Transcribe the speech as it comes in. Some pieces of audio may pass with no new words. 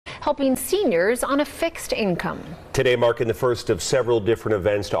helping seniors on a fixed income. Today marking the first of several different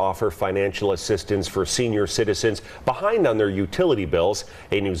events to offer financial assistance for senior citizens behind on their utility bills.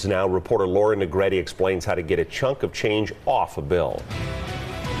 8 News Now reporter Laura Negretti explains how to get a chunk of change off a bill.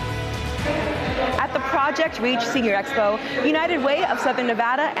 At the Project Reach Senior Expo, United Way of Southern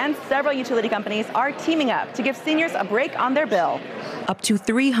Nevada and several utility companies are teaming up to give seniors a break on their bill. Up to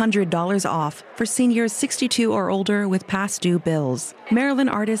 $300 off for seniors 62 or older with past due bills. Maryland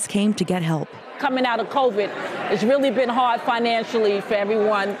artists came to get help. Coming out of COVID, it's really been hard financially for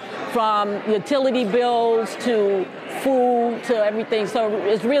everyone, from utility bills to food to everything. So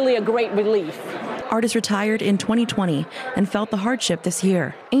it's really a great relief. Artists retired in 2020 and felt the hardship this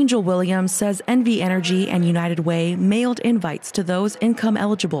year. Angel Williams says NV Energy and United Way mailed invites to those income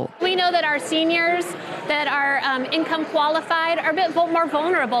eligible. We know that our seniors that are income qualified are a bit more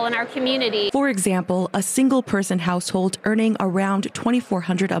vulnerable in our community. For example, a single-person household earning around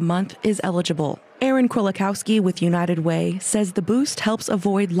 $2,400 a month is eligible. Aaron Krolikowski with United Way says the boost helps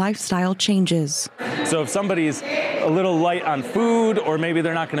avoid lifestyle changes. So if somebody's a little light on food, or maybe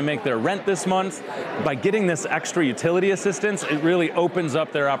they're not going to make their rent this month, by getting this extra utility assistance, it really opens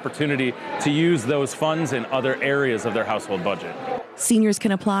up their opportunity to use those funds in other areas of their household budget. Seniors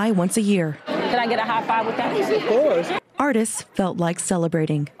can apply once a year. Can I get a high five with that? Of course. Artists felt like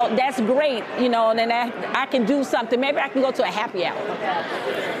celebrating. Oh, that's great, and then I can do something. Maybe I can go to a happy hour.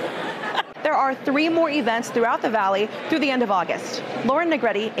 There are 3 more events throughout the valley through the end of August. Lauren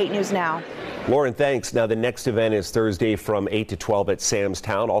Negretti, 8 News Now. Lauren, thanks. Now, the next event is Thursday from 8 to 12 at Sam's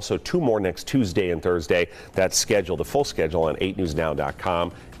Town. Also, 2 more next Tuesday and Thursday. That's scheduled, the full schedule on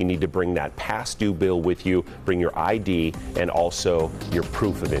 8newsnow.com. You need to bring that past due bill with you, bring your ID, and also your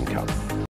proof of income.